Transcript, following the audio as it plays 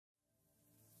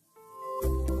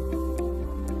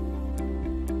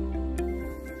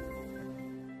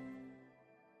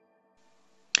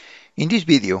In this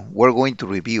video, we're going to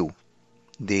review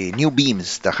the new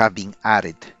beams that have been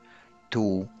added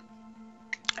to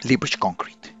Leverage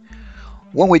Concrete.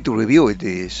 One way to review it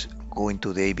is going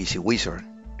to the ABC Wizard,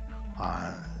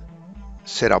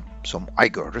 set up some eye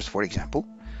girders, for example,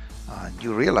 and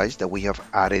you realize that we have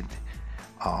added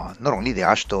not only the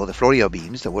AASHTO, the Florida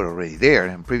beams that were already there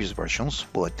in previous versions,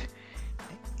 but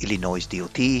Illinois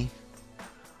DOT,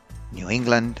 New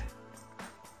England,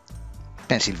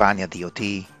 Pennsylvania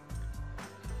DOT,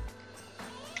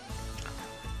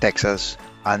 Texas,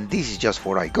 and this is just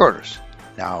for eye girders.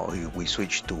 Now if we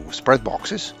switch to spread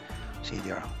boxes, see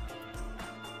there are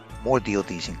more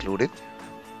DOTs included,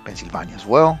 Pennsylvania as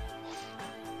well,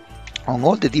 on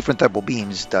all the different type of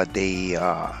beams that they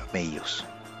may use.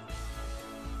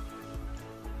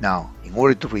 Now, in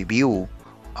order to review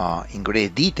in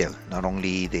great detail not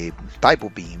only the type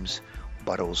of beams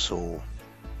but also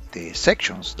the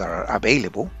sections that are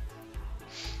available,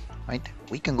 right?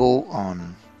 We can go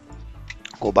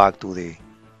back to the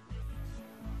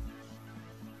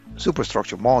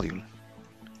superstructure module,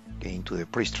 get into the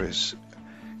pre-stress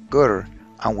girder,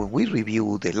 and when we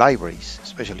review the libraries,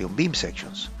 especially on beam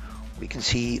sections, we can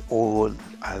see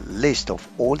a list of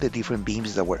all the different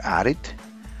beams that were added.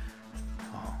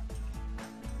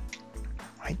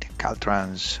 Right,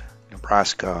 Caltrans,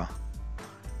 Nebraska,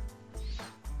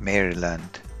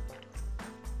 Maryland,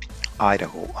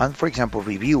 Idaho, and for example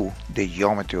review the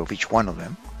geometry of each one of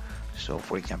them. So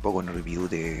for example, we're going to review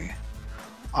the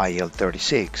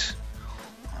IL36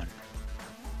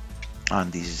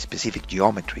 and this specific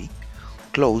geometry,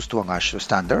 close to an AASHTO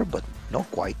standard but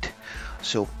not quite,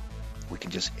 so we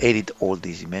can just edit all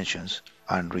these dimensions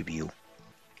and review.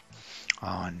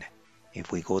 And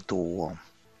if we go to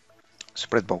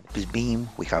spread box beam,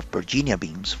 we have Virginia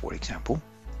beams, for example,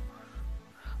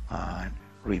 and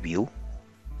review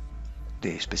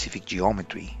the specific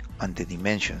geometry and the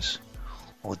dimensions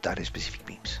of that specific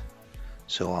beams.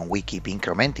 So, and we keep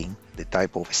incrementing the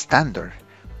type of standard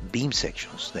beam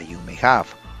sections that you may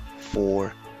have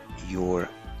for your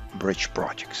bridge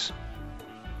projects.